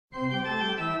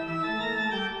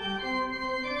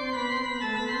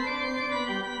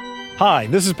Hi,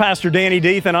 this is Pastor Danny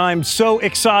Deeth, and I'm so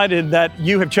excited that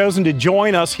you have chosen to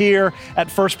join us here at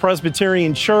First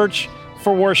Presbyterian Church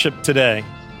for worship today.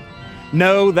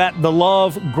 Know that the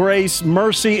love, grace,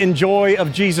 mercy, and joy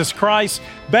of Jesus Christ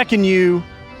beckon you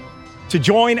to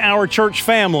join our church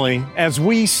family as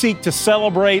we seek to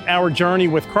celebrate our journey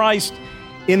with Christ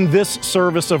in this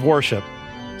service of worship.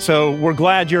 So we're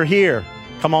glad you're here.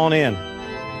 Come on in.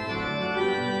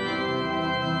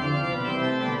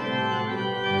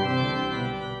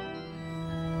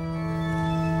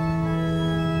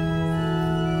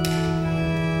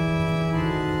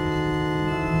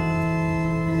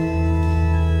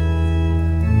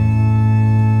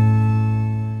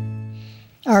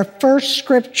 Our first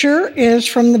scripture is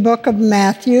from the book of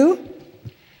Matthew,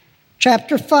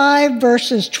 chapter 5,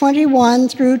 verses 21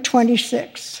 through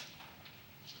 26.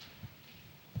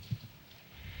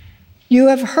 You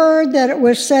have heard that it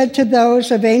was said to those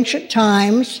of ancient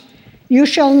times, "You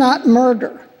shall not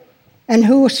murder, and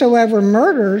whosoever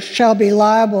murders shall be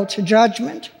liable to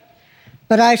judgment."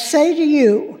 But I say to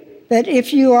you that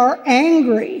if you are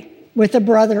angry with a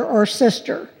brother or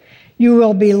sister, you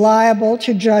will be liable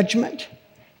to judgment.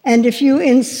 And if you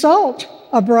insult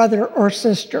a brother or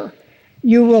sister,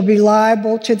 you will be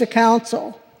liable to the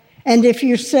council. And if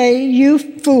you say, "You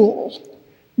fool,"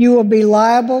 you will be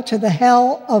liable to the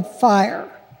hell of fire.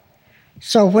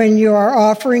 So when you are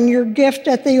offering your gift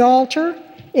at the altar,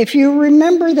 if you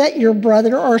remember that your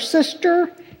brother or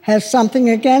sister has something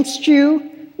against you,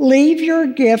 leave your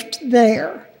gift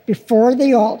there before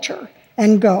the altar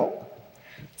and go.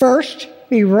 First,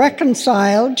 be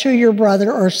reconciled to your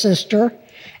brother or sister,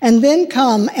 and then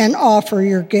come and offer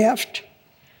your gift.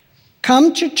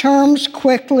 Come to terms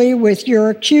quickly with your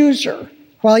accuser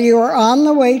while you are on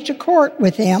the way to court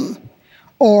with him,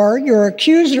 or your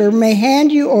accuser may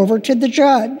hand you over to the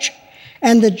judge,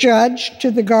 and the judge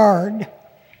to the guard,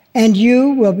 and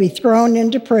you will be thrown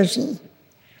into prison.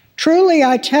 Truly,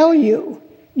 I tell you,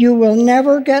 you will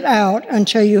never get out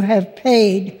until you have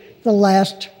paid the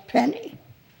last penny.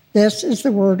 This is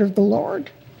the word of the Lord.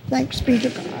 Thanks be to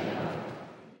God.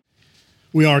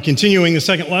 We are continuing the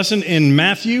second lesson in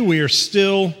Matthew. We are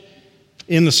still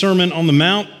in the Sermon on the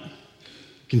Mount.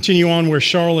 Continue on where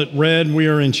Charlotte read. We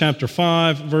are in chapter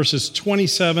 5, verses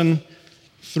 27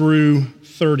 through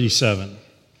 37.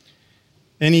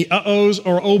 Any uh-ohs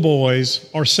or oh-boys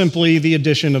are simply the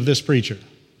addition of this preacher.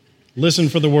 Listen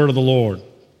for the word of the Lord.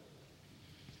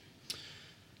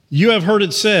 You have heard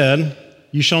it said,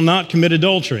 "You shall not commit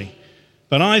adultery."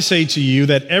 But I say to you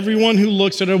that everyone who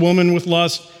looks at a woman with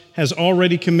lust has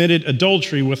already committed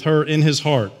adultery with her in his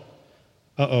heart.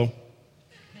 Uh-oh.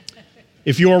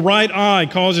 If your right eye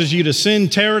causes you to sin,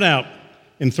 tear it out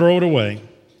and throw it away.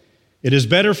 It is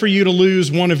better for you to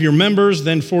lose one of your members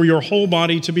than for your whole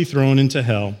body to be thrown into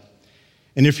hell.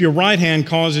 And if your right hand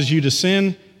causes you to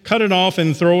sin, cut it off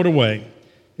and throw it away.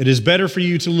 It is better for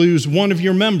you to lose one of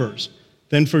your members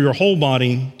than for your whole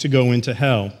body to go into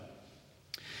hell.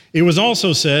 It was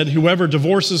also said, whoever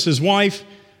divorces his wife,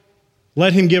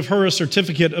 let him give her a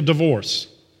certificate of divorce.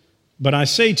 But I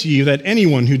say to you that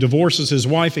anyone who divorces his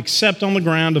wife except on the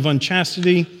ground of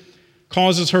unchastity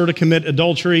causes her to commit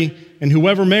adultery, and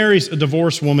whoever marries a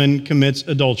divorced woman commits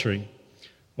adultery.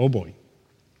 Oh boy.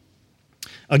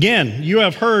 Again, you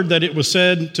have heard that it was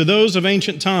said to those of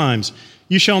ancient times,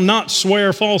 "You shall not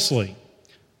swear falsely."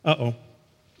 Uh-oh.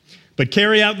 But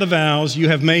carry out the vows you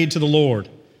have made to the Lord.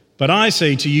 But I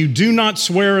say to you, do not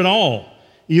swear at all,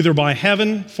 either by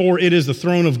heaven, for it is the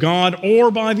throne of God,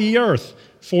 or by the earth,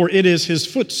 for it is his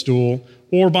footstool,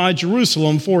 or by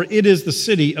Jerusalem, for it is the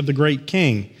city of the great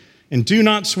king. And do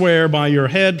not swear by your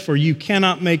head, for you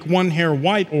cannot make one hair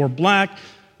white or black.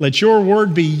 Let your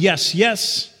word be yes,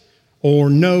 yes, or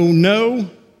no, no.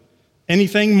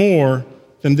 Anything more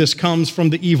than this comes from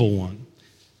the evil one.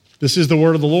 This is the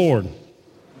word of the Lord.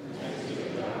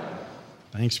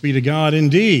 Thanks be to God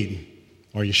indeed.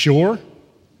 Are you sure?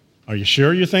 Are you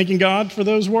sure you're thanking God for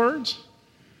those words?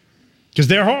 Because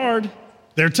they're hard.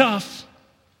 They're tough.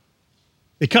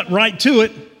 They cut right to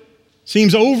it.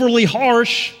 Seems overly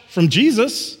harsh from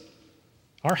Jesus,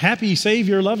 our happy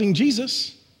Savior, loving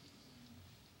Jesus.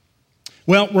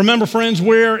 Well, remember, friends,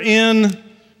 we're in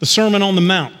the Sermon on the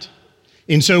Mount.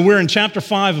 And so we're in chapter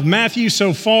 5 of Matthew.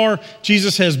 So far,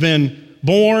 Jesus has been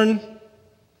born.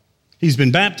 He's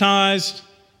been baptized.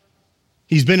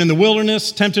 He's been in the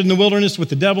wilderness, tempted in the wilderness with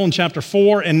the devil in chapter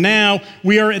 4. And now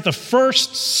we are at the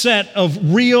first set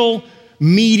of real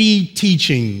meaty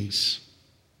teachings.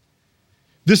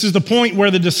 This is the point where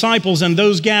the disciples and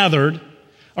those gathered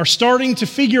are starting to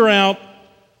figure out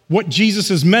what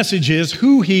Jesus' message is,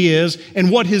 who he is,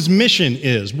 and what his mission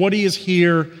is, what he is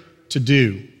here to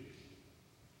do.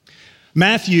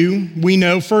 Matthew, we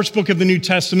know, first book of the New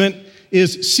Testament,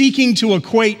 is seeking to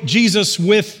equate Jesus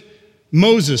with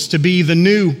Moses, to be the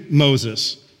new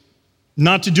Moses.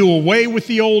 Not to do away with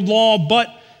the old law, but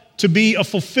to be a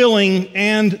fulfilling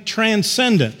and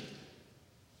transcendent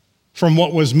from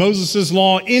what was Moses'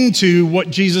 law into what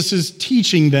Jesus is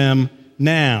teaching them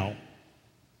now.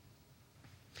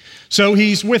 So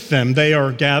he's with them. They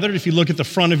are gathered. If you look at the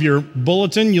front of your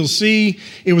bulletin, you'll see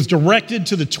it was directed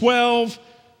to the 12,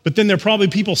 but then there are probably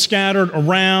people scattered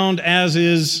around, as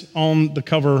is on the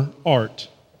cover art.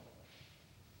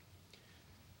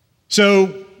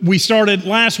 So we started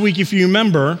last week, if you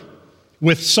remember,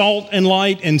 with salt and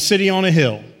light and city on a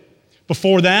hill.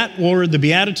 Before that were the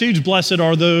Beatitudes. Blessed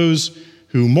are those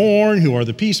who mourn, who are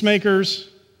the peacemakers.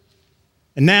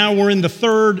 And now we're in the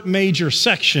third major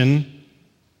section,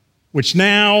 which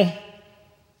now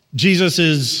Jesus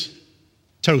is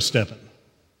toe-stepping.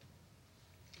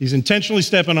 He's intentionally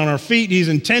stepping on our feet. He's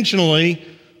intentionally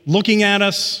looking at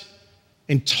us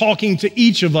and talking to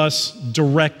each of us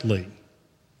directly.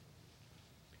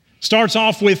 Starts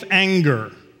off with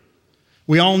anger.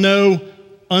 We all know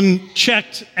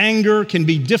unchecked anger can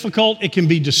be difficult. It can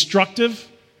be destructive.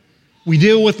 We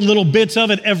deal with little bits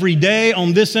of it every day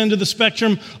on this end of the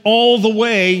spectrum, all the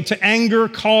way to anger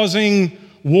causing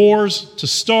wars to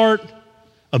start,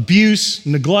 abuse,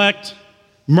 neglect,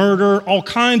 murder, all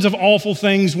kinds of awful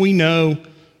things we know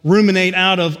ruminate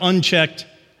out of unchecked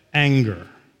anger.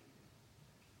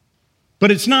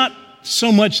 But it's not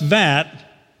so much that,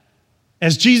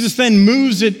 as Jesus then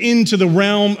moves it into the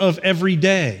realm of every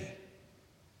day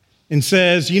and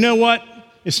says, you know what?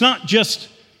 It's not just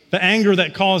the anger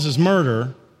that causes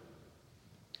murder,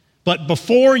 but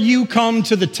before you come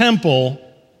to the temple,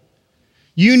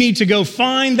 you need to go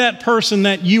find that person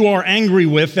that you are angry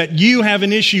with, that you have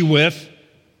an issue with,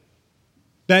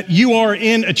 that you are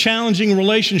in a challenging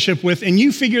relationship with, and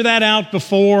you figure that out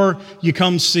before you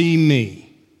come see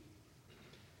me.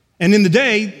 And in the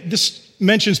day, this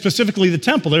mentions specifically the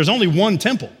temple. There's only one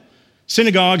temple.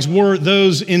 Synagogues were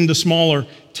those in the smaller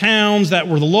towns that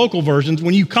were the local versions.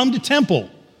 When you come to temple,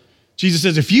 Jesus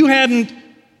says, if you hadn't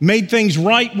made things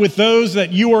right with those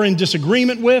that you are in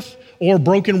disagreement with or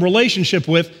broken relationship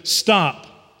with, stop.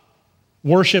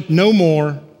 Worship no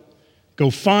more. Go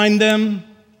find them.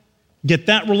 Get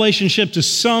that relationship to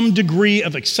some degree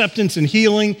of acceptance and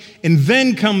healing, and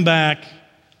then come back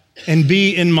and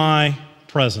be in my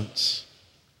presence.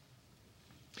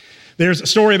 There's a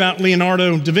story about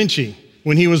Leonardo da Vinci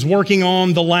when he was working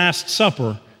on The Last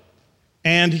Supper,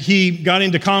 and he got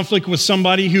into conflict with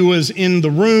somebody who was in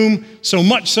the room, so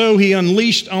much so he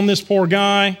unleashed on this poor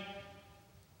guy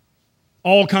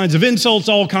all kinds of insults,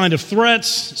 all kinds of threats,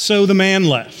 so the man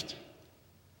left.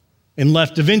 And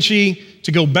left Da Vinci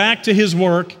to go back to his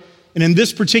work, and in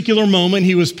this particular moment,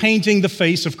 he was painting the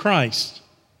face of Christ.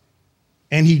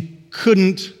 And he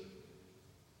couldn't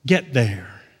get there.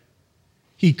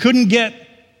 He couldn't get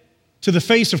to the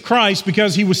face of Christ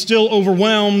because he was still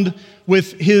overwhelmed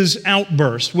with his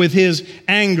outburst, with his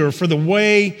anger for the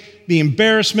way, the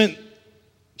embarrassment,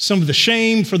 some of the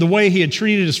shame for the way he had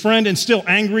treated his friend, and still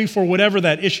angry for whatever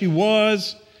that issue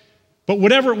was. But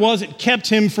whatever it was, it kept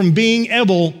him from being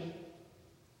able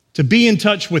to be in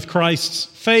touch with Christ's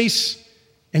face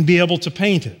and be able to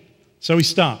paint it. So he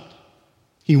stopped.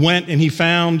 He went and he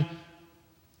found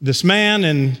this man,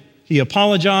 and he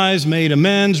apologized, made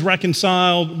amends,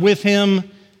 reconciled with him,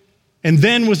 and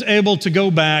then was able to go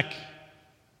back,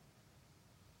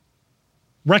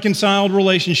 reconciled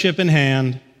relationship in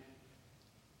hand,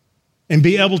 and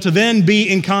be able to then be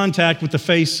in contact with the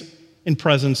face and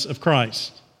presence of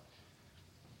Christ.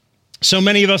 So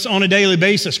many of us on a daily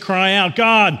basis cry out,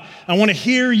 God, I want to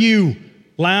hear you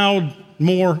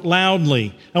more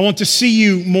loudly. I want to see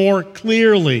you more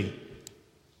clearly.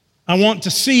 I want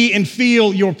to see and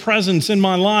feel your presence in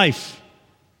my life,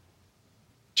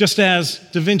 just as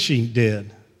Da Vinci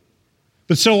did.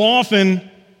 But so often,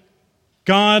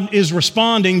 God is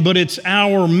responding, but it's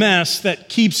our mess that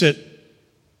keeps it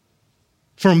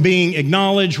from being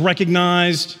acknowledged,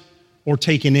 recognized, or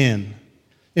taken in.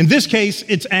 In this case,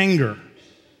 it's anger.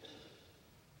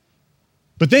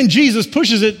 But then Jesus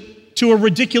pushes it to a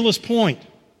ridiculous point.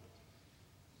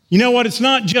 You know what? It's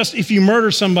not just if you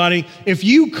murder somebody. If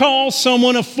you call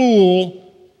someone a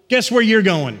fool, guess where you're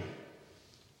going?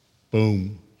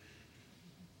 Boom.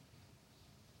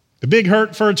 The big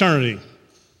hurt for eternity.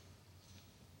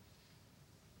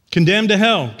 Condemned to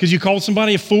hell because you called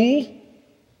somebody a fool?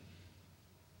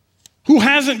 Who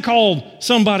hasn't called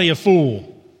somebody a fool?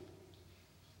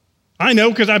 I know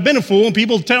because I've been a fool and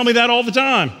people tell me that all the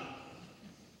time.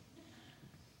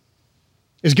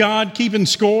 Is God keeping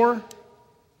score?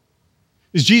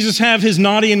 Does Jesus have his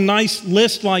naughty and nice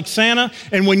list like Santa?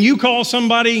 And when you call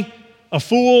somebody a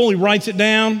fool, he writes it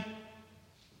down.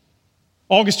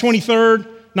 August 23rd,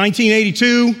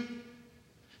 1982.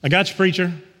 I got you,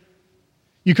 preacher.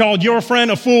 You called your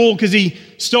friend a fool because he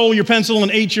stole your pencil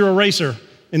and ate your eraser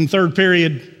in third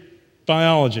period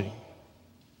biology.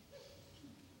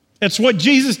 That's what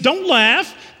Jesus, don't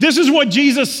laugh. This is what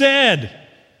Jesus said.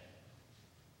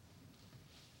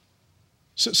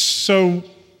 So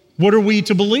what are we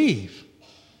to believe?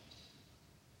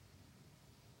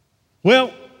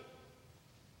 Well,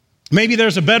 maybe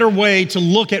there's a better way to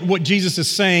look at what Jesus is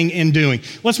saying and doing.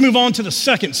 Let's move on to the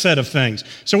second set of things.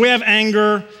 So we have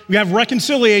anger, we have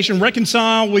reconciliation.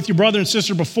 Reconcile with your brother and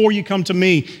sister before you come to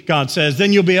me, God says.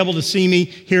 Then you'll be able to see me,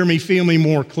 hear me, feel me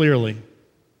more clearly.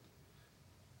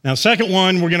 Now, second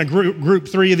one, we're going to group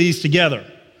three of these together,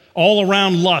 all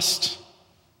around lust.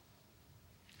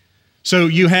 So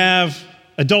you have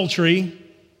adultery,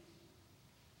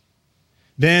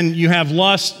 then you have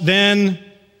lust, then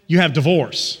you have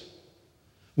divorce,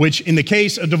 which in the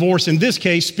case of divorce, in this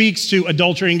case, speaks to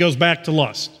adultery and goes back to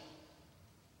lust.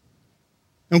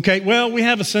 Okay, well, we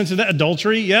have a sense of that.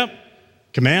 Adultery, yep.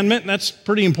 Commandment, that's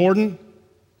pretty important.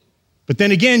 But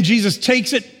then again, Jesus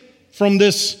takes it from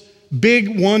this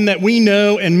big one that we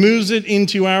know and moves it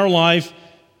into our life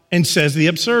and says the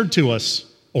absurd to us.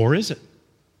 Or is it?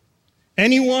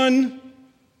 Anyone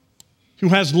who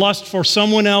has lust for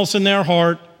someone else in their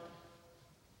heart,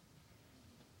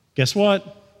 guess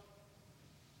what?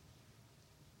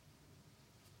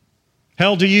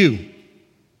 Hell to you.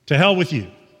 To hell with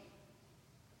you.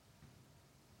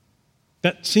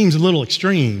 That seems a little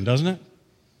extreme, doesn't it?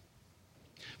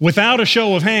 Without a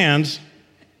show of hands,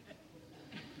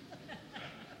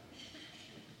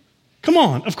 come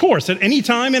on, of course, at any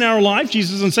time in our life,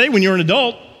 Jesus doesn't say when you're an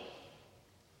adult.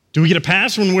 Do we get a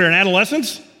pass when we're in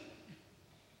adolescence?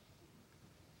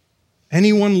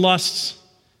 Anyone lusts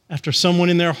after someone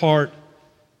in their heart,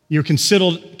 you're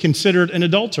considered an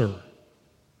adulterer.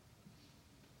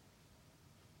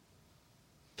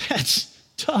 That's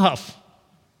tough.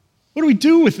 What do we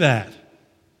do with that?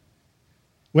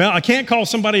 Well, I can't call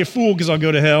somebody a fool because I'll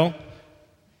go to hell.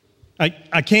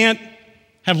 I can't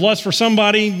have lust for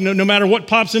somebody no matter what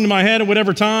pops into my head at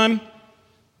whatever time.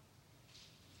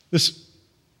 This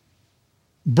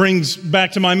brings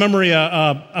back to my memory,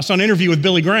 I saw an interview with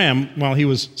Billy Graham while he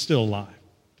was still alive.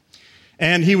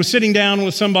 And he was sitting down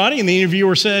with somebody, and the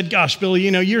interviewer said, "Gosh, Billy,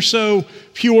 you're so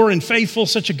pure and faithful,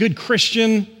 such a good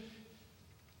Christian."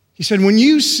 He said, "When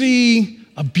you see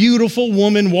a beautiful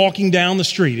woman walking down the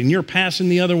street and you're passing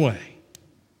the other way,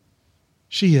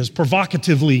 she is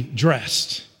provocatively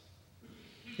dressed,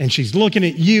 and she's looking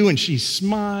at you and she's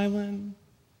smiling."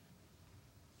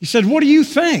 He said, "What do you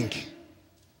think?"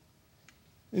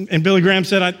 And Billy Graham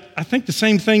said, I think the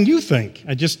same thing you think.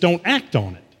 I just don't act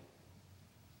on it.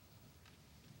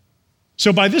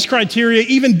 So by this criteria,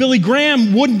 even Billy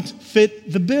Graham wouldn't fit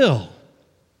the bill.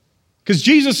 Because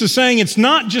Jesus is saying it's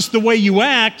not just the way you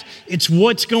act, it's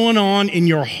what's going on in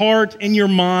your heart and your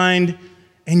mind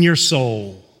and your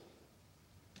soul.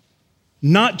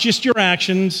 Not just your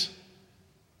actions.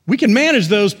 We can manage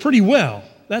those pretty well.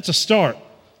 That's a start.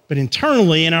 But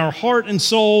internally, in our heart and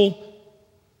soul,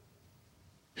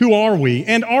 who are we?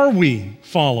 And are we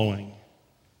following?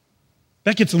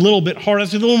 That gets a little bit hard.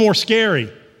 That's a little more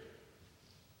scary.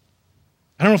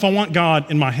 I don't know if I want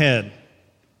God in my head,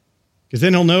 because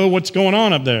then he'll know what's going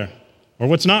on up there or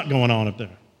what's not going on up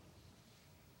there.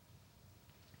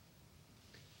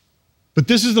 But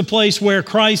this is the place where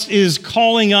Christ is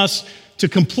calling us to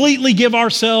completely give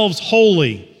ourselves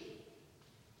wholly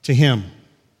to him.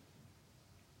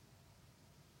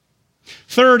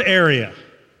 Third area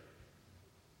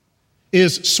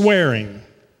is swearing.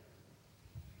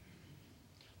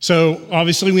 So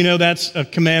obviously we know that's a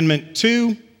commandment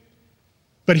too,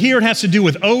 but here it has to do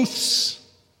with oaths,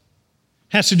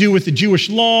 has to do with the Jewish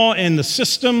law and the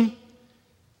system.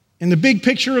 And the big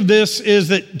picture of this is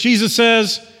that Jesus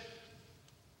says,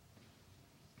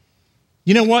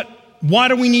 you know what? Why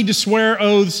do we need to swear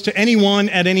oaths to anyone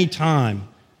at any time?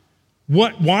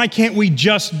 Why can't we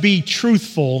just be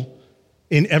truthful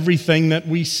in everything that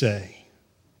we say?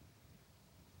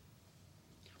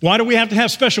 Why do we have to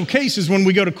have special cases when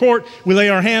we go to court, we lay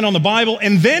our hand on the Bible,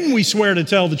 and then we swear to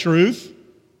tell the truth?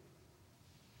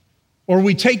 Or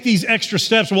we take these extra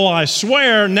steps, well, I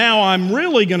swear, now I'm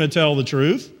really going to tell the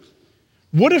truth.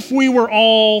 What if we were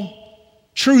all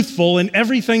truthful in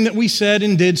everything that we said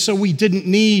and did so we didn't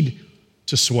need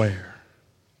to swear?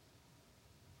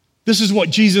 This is what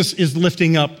Jesus is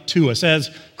lifting up to us. As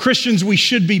Christians, we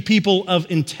should be people of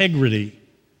integrity.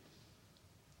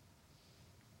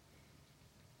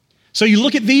 So you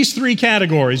look at these three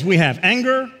categories. We have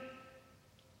anger,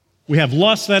 we have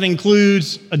lust, that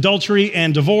includes adultery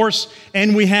and divorce,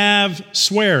 and we have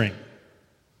swearing.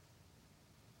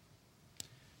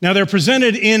 Now they're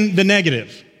presented in the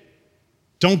negative.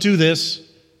 Don't do this,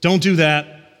 don't do that.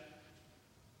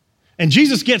 And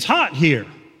Jesus gets hot here.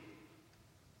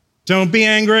 Don't be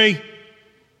angry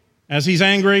as he's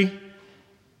angry.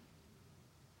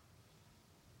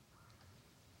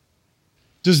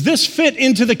 Does this fit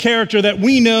into the character that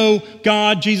we know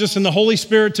God, Jesus, and the Holy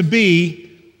Spirit to be?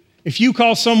 If you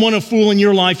call someone a fool in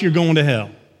your life, you're going to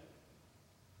hell.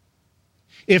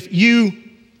 If you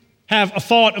have a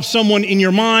thought of someone in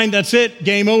your mind, that's it,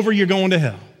 game over, you're going to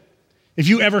hell. If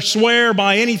you ever swear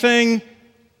by anything,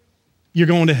 you're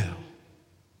going to hell.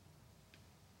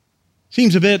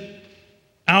 Seems a bit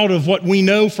out of what we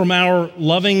know from our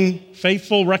loving,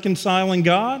 faithful, reconciling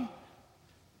God?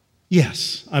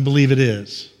 Yes, I believe it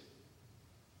is.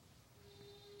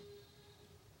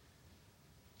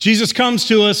 Jesus comes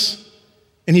to us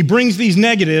and he brings these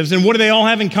negatives, and what do they all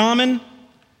have in common?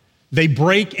 They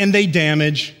break and they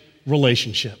damage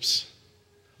relationships.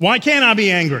 Why can't I be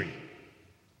angry?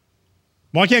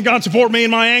 Why can't God support me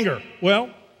in my anger? Well,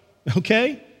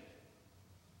 okay.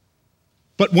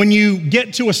 But when you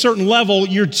get to a certain level,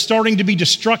 you're starting to be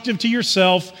destructive to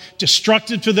yourself,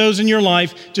 destructive to those in your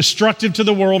life, destructive to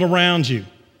the world around you.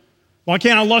 Why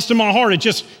can't I lust in my heart? It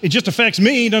just affects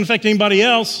me, it doesn't affect anybody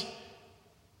else.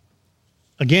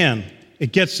 Again,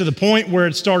 it gets to the point where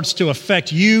it starts to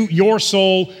affect you, your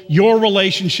soul, your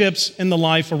relationships, and the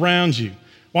life around you.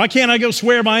 Why can't I go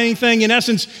swear by anything, in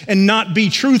essence, and not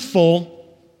be truthful?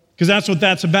 Because that's what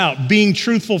that's about, being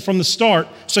truthful from the start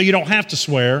so you don't have to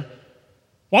swear.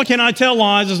 Why can't I tell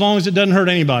lies as long as it doesn't hurt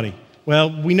anybody?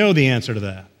 Well, we know the answer to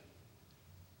that.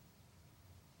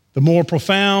 The more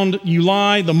profound you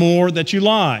lie, the more that you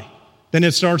lie. Then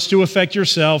it starts to affect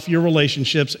yourself, your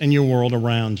relationships, and your world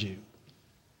around you.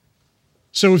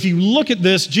 So if you look at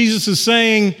this, Jesus is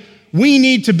saying we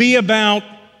need to be about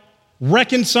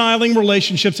reconciling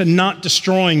relationships and not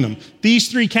destroying them. These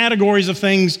three categories of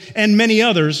things and many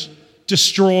others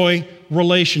destroy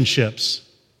relationships.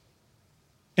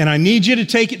 And I need you to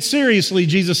take it seriously,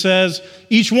 Jesus says.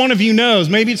 Each one of you knows,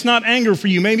 maybe it's not anger for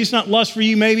you, maybe it's not lust for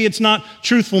you, maybe it's not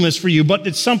truthfulness for you, but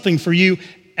it's something for you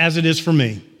as it is for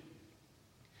me.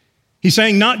 He's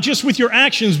saying not just with your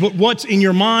actions, but what's in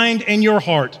your mind and your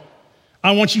heart.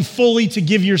 I want you fully to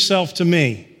give yourself to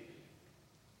me.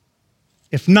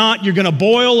 If not, you're going to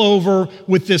boil over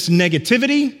with this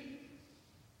negativity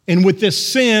and with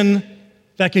this sin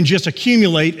that can just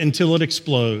accumulate until it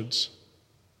explodes.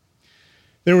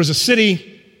 There was a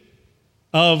city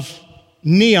of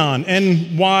Neon,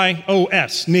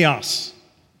 N-Y-O-S, Nias,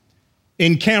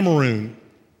 in Cameroon,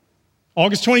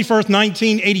 August 21st,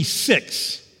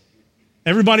 1986.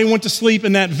 Everybody went to sleep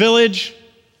in that village,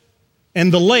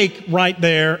 and the lake right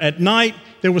there at night,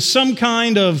 there was some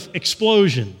kind of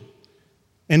explosion.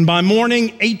 And by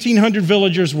morning, 1,800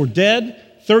 villagers were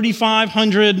dead,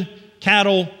 3,500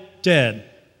 cattle dead.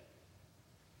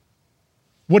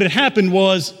 What had happened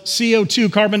was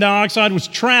CO2, carbon dioxide, was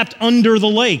trapped under the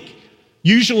lake.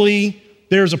 Usually,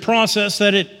 there's a process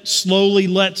that it slowly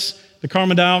lets the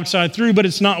carbon dioxide through, but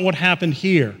it's not what happened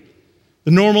here.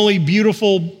 The normally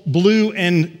beautiful blue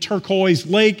and turquoise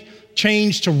lake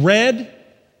changed to red.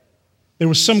 There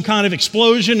was some kind of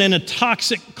explosion, and a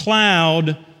toxic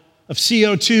cloud of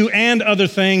CO2 and other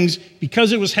things,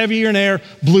 because it was heavier in air,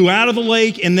 blew out of the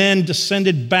lake and then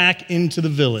descended back into the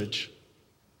village.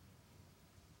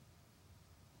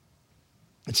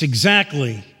 It's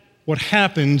exactly what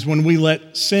happens when we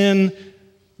let sin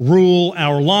rule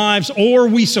our lives, or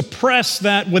we suppress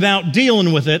that without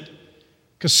dealing with it,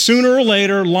 because sooner or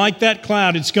later, like that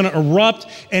cloud, it's going to erupt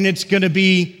and it's going to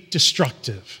be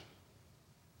destructive.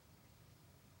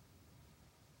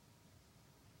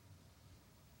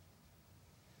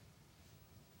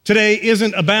 Today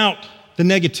isn't about the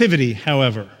negativity,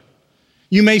 however.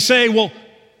 You may say, well,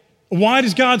 why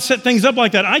does God set things up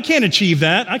like that? I can't achieve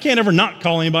that. I can't ever not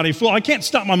call anybody a fool. I can't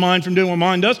stop my mind from doing what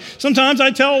mine does. Sometimes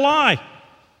I tell a lie.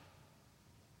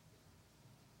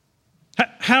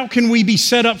 How can we be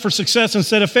set up for success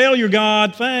instead of failure,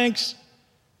 God? Thanks.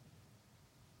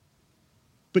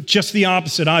 But just the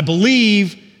opposite. I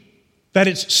believe that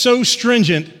it's so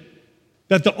stringent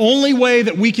that the only way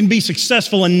that we can be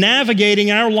successful in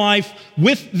navigating our life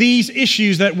with these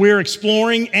issues that we're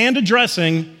exploring and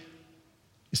addressing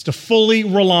is to fully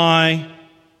rely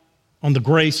on the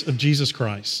grace of Jesus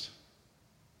Christ.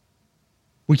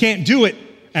 We can't do it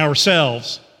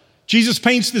ourselves. Jesus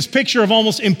paints this picture of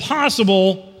almost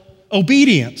impossible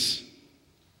obedience.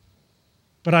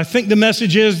 But I think the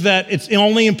message is that it's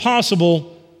only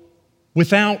impossible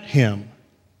without him.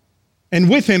 And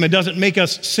with him, it doesn't make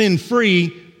us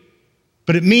sin-free,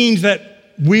 but it means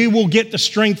that we will get the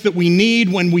strength that we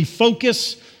need when we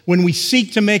focus, when we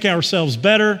seek to make ourselves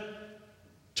better,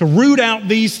 to root out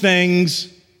these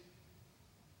things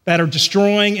that are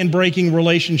destroying and breaking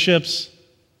relationships,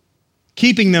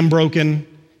 keeping them broken,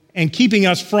 and keeping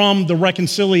us from the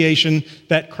reconciliation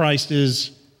that Christ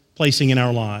is placing in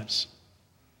our lives.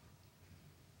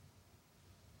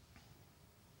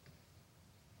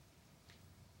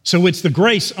 So it's the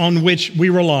grace on which we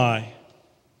rely.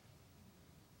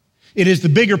 It is the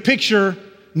bigger picture,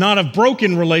 not of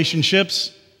broken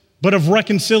relationships, but of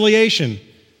reconciliation.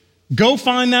 Go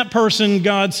find that person,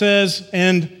 God says,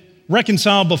 and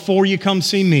reconcile before you come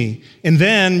see me, and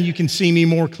then you can see me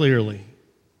more clearly.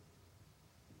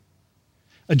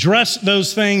 Address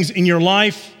those things in your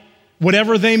life,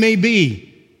 whatever they may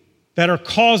be, that are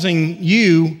causing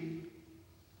you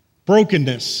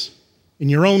brokenness in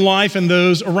your own life and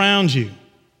those around you.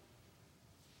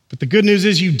 But the good news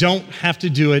is you don't have to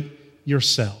do it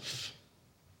yourself.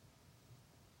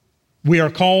 We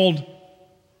are called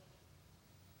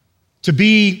to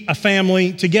be a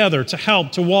family together, to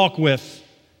help, to walk with,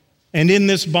 and in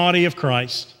this body of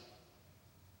Christ,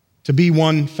 to be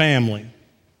one family.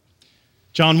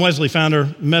 John Wesley, founder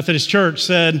of the Methodist Church,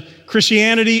 said,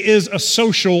 Christianity is a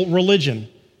social religion.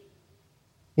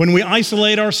 When we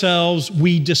isolate ourselves,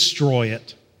 we destroy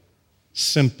it.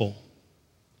 Simple.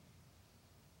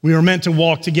 We are meant to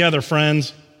walk together,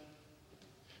 friends,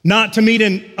 not to meet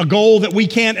a goal that we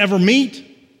can't ever meet,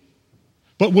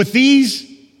 but with these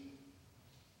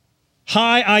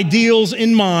high ideals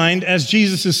in mind, as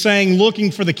Jesus is saying,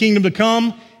 looking for the kingdom to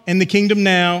come and the kingdom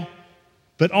now,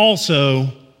 but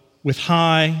also with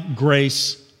high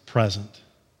grace present.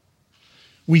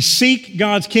 We seek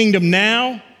God's kingdom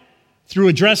now through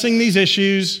addressing these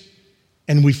issues,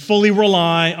 and we fully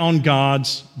rely on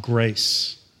God's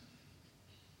grace.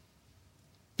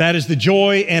 That is the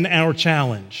joy and our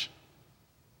challenge.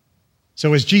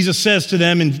 So as Jesus says to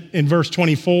them in verse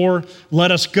 24,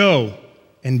 let us go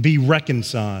and be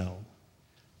reconciled.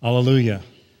 Hallelujah.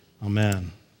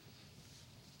 Amen.